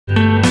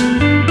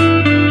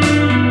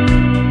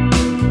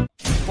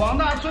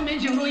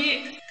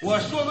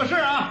说个事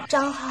儿啊，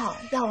张浩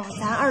要往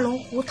咱二龙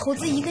湖投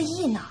资1个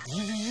亿呢。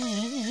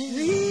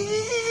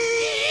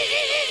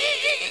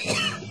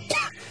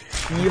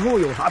以后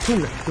有啥痛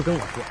的就跟我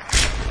说，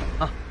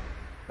啊，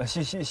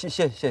谢谢。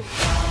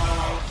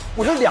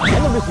我这2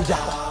年都没回家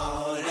了。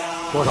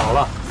多少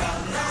了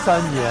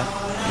？3年。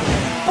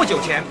不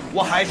久前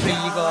我还是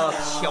一个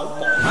小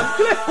保安，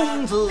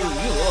工资余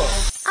额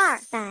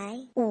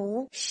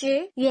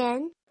250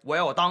元。我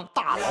要当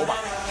大老板。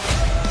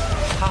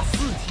他自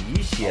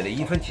己写了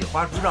一份企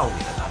划书让我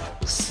给他看，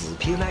死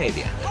皮赖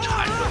脸的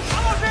缠着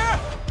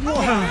我。张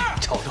老师，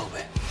瞅瞅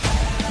呗。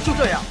就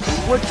这样，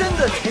我真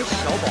的从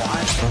小保安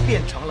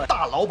变成了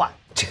大老板。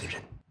这个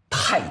人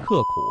太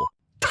刻苦，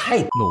太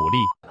努力。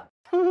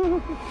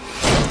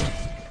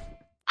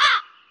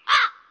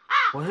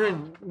我说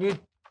你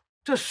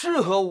这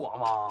适合我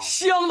吗？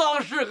相当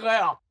适合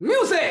呀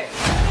 ！Music，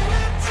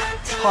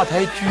 怕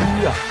抬车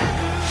呀，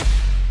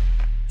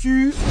车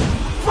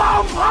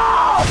放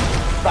炮，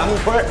咱们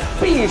村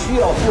必须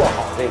要做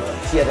好这个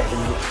接待工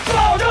作，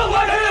保证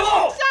完成任务。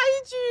下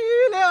一局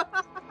了，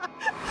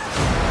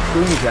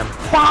就一天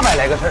800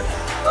来个事儿，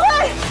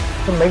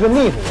这没个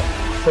秘书啊，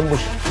真不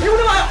行。有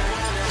的妈！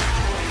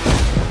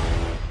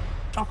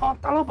张浩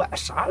大老板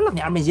啥老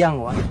娘没见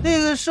过？那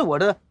个是我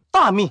的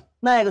大秘，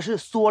那个是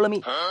缩了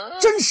秘，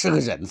真是个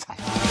人才。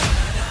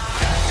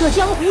这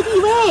江湖地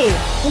位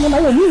真他妈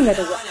有命啊！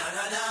这个。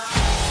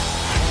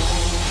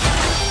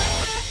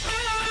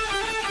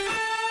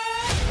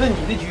这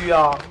你的车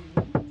啊，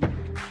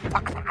哒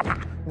哒哒！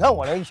你看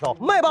我这一敲，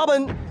迈8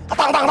奔，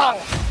当当当，